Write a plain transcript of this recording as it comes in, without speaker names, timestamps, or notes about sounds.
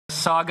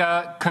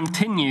saga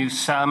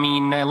continues.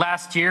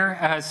 Last year,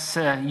 as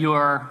you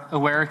are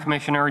aware,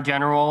 Commissioner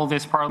General,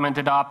 this Parliament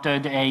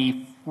adopted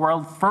a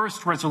world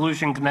first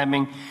resolution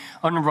condemning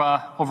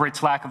UNRWA over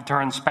its lack of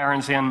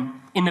transparency and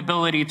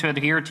inability to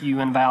adhere to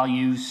UN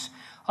values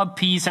of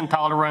peace and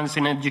tolerance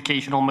in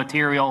educational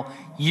material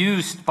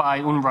used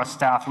by UNRWA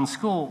staff in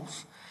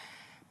schools.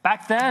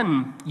 Back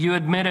then, you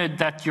admitted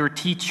that your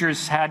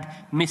teachers had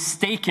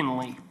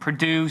mistakenly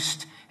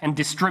produced and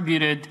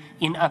distributed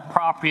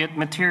inappropriate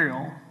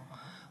material,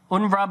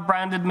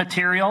 UNRWA-branded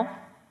material,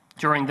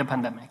 during the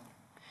pandemic.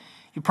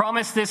 You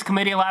promised this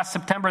committee last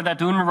September that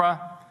UNRWA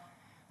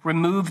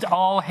removed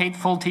all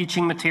hateful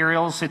teaching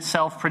materials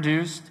itself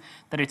produced,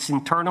 that its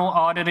internal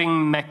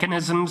auditing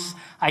mechanisms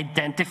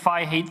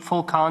identify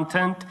hateful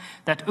content,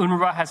 that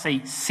UNRWA has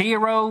a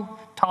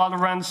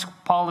zero-tolerance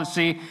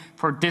policy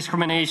for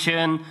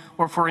discrimination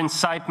or for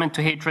incitement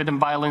to hatred and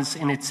violence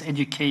in its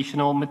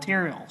educational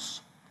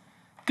materials.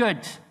 Good.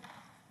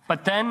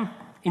 But then,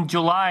 in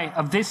July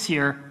of this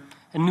year,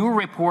 a new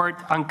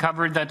report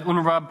uncovered that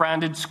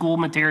UNRWA-branded school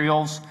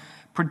materials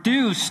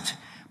produced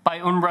by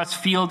UNRWA's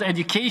field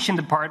education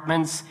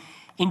departments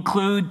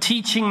include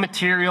teaching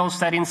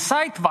materials that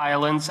incite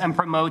violence and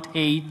promote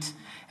hate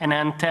and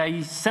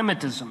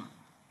anti-Semitism.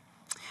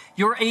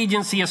 Your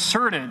agency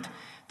asserted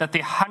that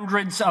the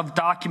hundreds of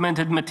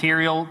documented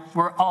material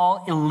were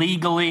all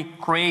illegally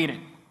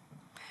created.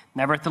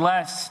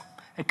 Nevertheless,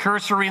 a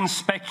cursory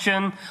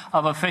inspection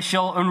of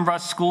official UNRWA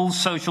school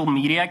social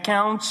media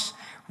accounts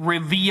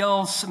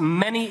reveals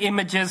many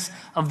images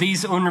of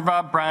these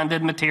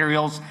UNRWA-branded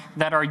materials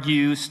that are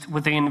used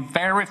within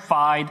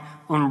verified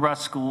UNRWA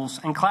schools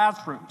and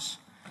classrooms.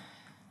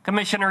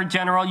 Commissioner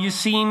General, you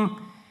seem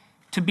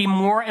to be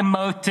more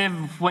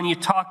emotive when you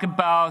talk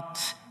about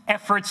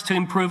efforts to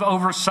improve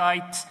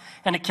oversight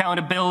and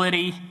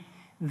accountability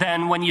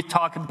than when you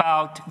talk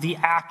about the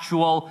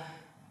actual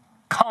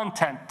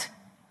content,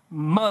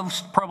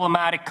 most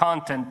problematic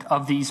content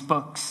of these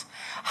books.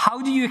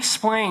 How do you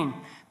explain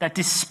that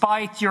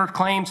despite your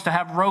claims to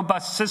have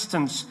robust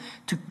systems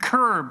to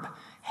curb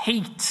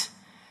hate,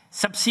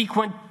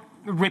 subsequent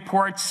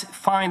reports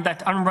find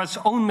that UNRWA's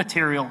own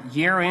material,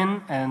 year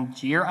in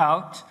and year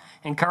out,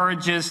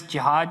 encourages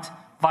jihad,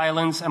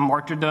 violence, and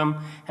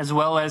martyrdom, as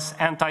well as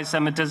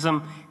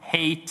anti-Semitism,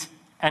 hate,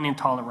 and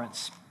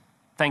intolerance?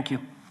 Thank you.